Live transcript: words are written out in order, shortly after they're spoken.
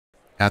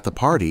At the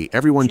party,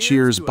 everyone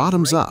cheers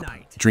bottoms up,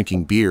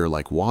 drinking beer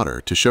like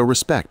water to show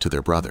respect to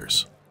their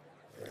brothers.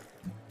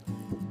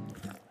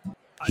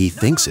 He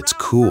thinks it's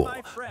cool,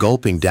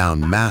 gulping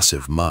down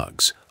massive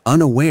mugs,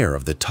 unaware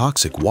of the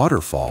toxic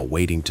waterfall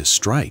waiting to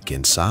strike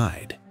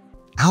inside.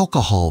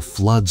 Alcohol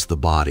floods the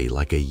body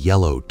like a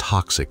yellow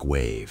toxic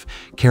wave,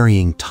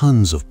 carrying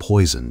tons of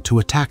poison to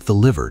attack the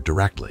liver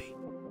directly.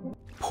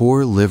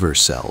 Poor liver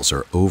cells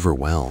are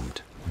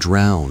overwhelmed,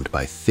 drowned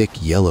by thick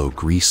yellow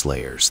grease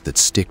layers that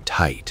stick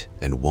tight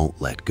and won't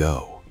let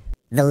go.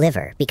 The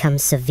liver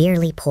becomes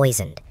severely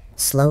poisoned,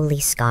 slowly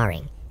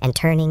scarring and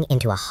turning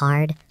into a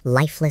hard,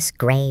 lifeless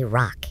gray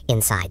rock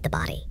inside the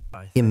body.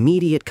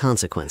 Immediate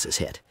consequences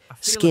hit.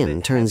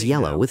 Skin turns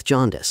yellow with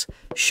jaundice,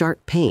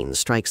 sharp pain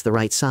strikes the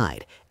right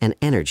side, and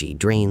energy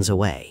drains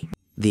away.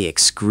 The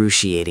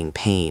excruciating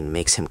pain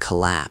makes him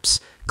collapse,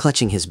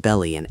 clutching his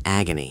belly in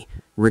agony,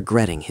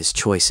 regretting his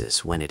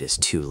choices when it is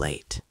too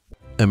late.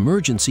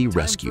 Emergency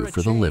rescue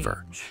for the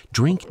liver.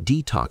 Drink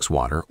detox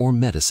water or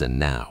medicine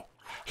now.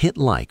 Hit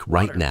like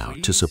right now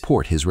to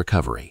support his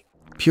recovery.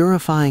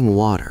 Purifying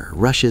water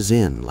rushes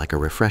in like a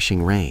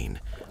refreshing rain,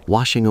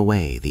 washing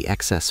away the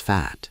excess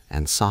fat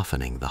and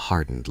softening the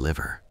hardened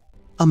liver.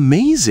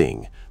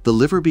 Amazing! The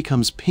liver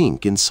becomes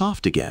pink and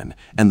soft again,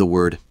 and the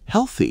word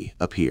healthy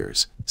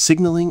appears,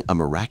 signaling a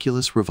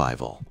miraculous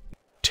revival.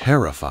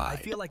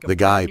 Terrified, the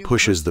guy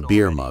pushes the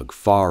beer mug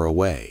far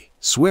away,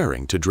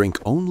 swearing to drink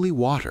only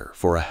water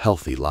for a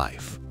healthy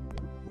life.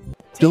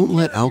 Don't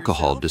let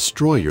alcohol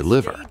destroy your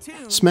liver.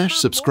 Smash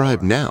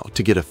subscribe now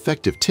to get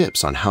effective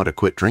tips on how to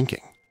quit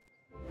drinking.